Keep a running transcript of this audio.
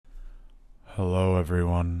Hello,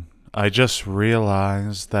 everyone. I just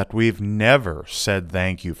realized that we've never said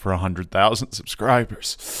thank you for 100,000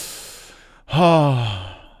 subscribers.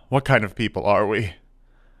 What kind of people are we?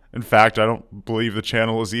 In fact, I don't believe the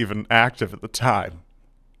channel was even active at the time.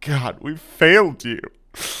 God, we failed you.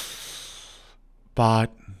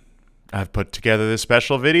 But I've put together this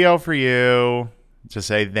special video for you to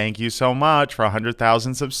say thank you so much for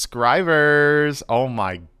 100,000 subscribers. Oh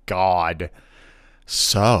my God.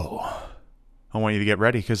 So, I want you to get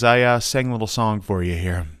ready because I sang a little song for you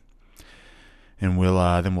here. And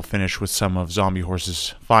then we'll finish with some of Zombie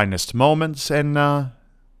Horse's finest moments and a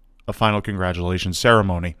final congratulations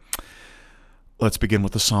ceremony. Let's begin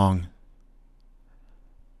with the song.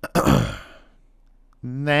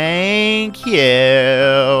 Thank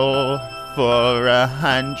you for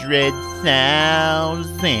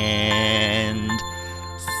 100,000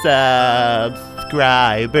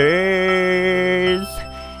 subscribers.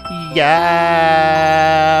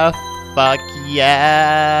 Yeah, fuck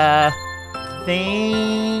yeah.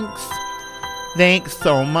 Thanks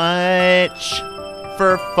so much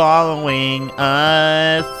for following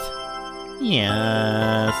us.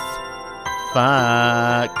 Yes,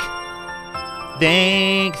 fuck.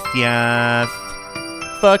 Thanks, yes.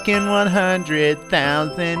 Fucking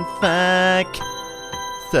 100,000 fuck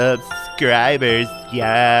subscribers.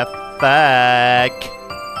 Yeah, fuck.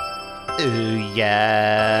 Ooh,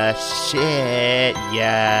 yeah, shit,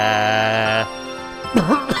 yeah.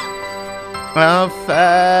 Oh,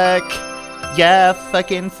 fuck. Yeah,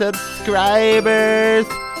 fucking subscribers.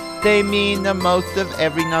 They mean the most of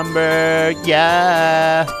every number.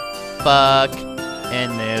 Yeah, fuck.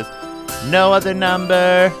 And there's no other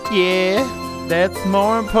number, yeah, that's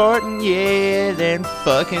more important, yeah, than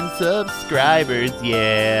fucking subscribers,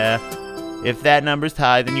 yeah. If that number's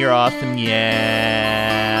high, then you're awesome,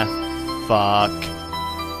 yeah. Fuck.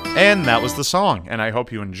 And that was the song, and I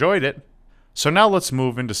hope you enjoyed it. So now let's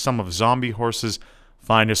move into some of Zombie Horse's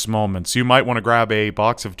finest moments. You might want to grab a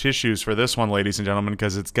box of tissues for this one, ladies and gentlemen,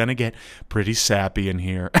 because it's gonna get pretty sappy in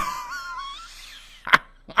here.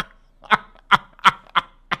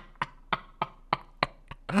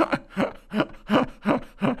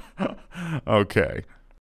 Okay.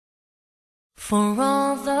 For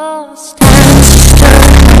all those times you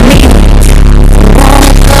turned on me, for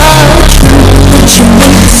all those truths you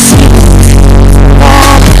made me see, for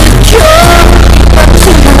all the joy you brought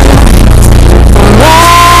to my life, for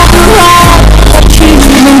all the wrong that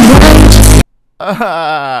treated me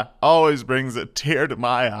right. Always brings a tear to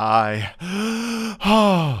my eye.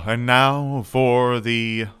 And now for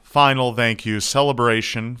the final thank you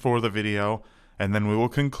celebration for the video. And then we will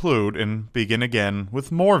conclude and begin again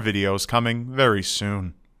with more videos coming very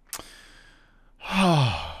soon.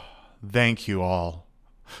 Thank you all.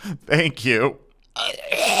 Thank you.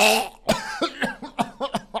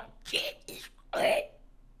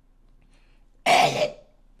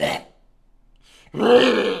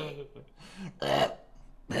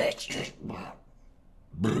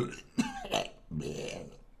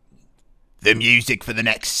 The music for the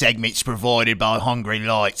next segment's provided by Hungry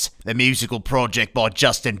Lights, the musical project by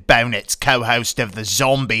Justin Bownitz, co-host of The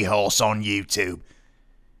Zombie Horse on YouTube.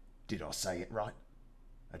 Did I say it right?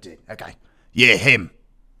 I did, okay. Yeah, him.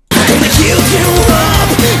 Gonna kill you up,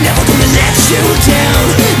 never gonna let you down,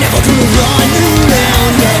 never gonna run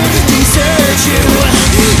around and desert you,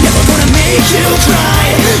 never gonna make you cry,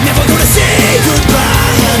 never gonna say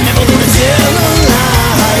goodbye, never gonna tell a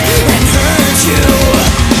lie and hurt you.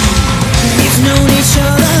 We've known each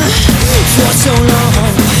other for so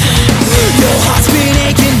long. Your heart's been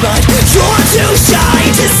aching, but you're too shy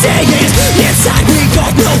to say it. Inside we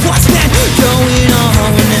both know what's been going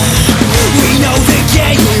on. We know the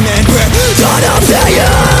game and we're gonna play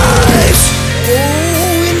it.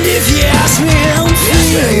 Oh, and if you ask me how I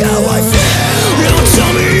feel, don't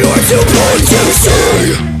tell me you're too blind to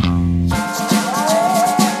see.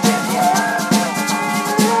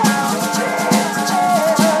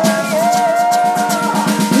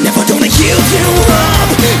 Never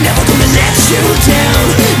gonna let you down,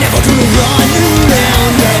 never gonna run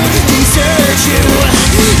around and desert you,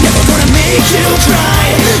 never gonna make you cry,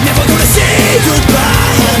 never gonna say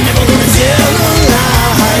goodbye, never gonna tell a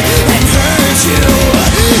lie and hurt you,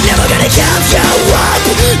 never gonna count you up,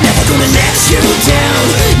 never gonna let you down,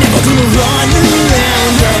 never gonna run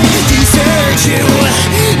around and desert you,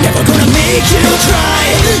 never gonna make you cry,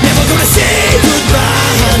 never gonna say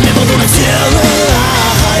goodbye, never gonna tell a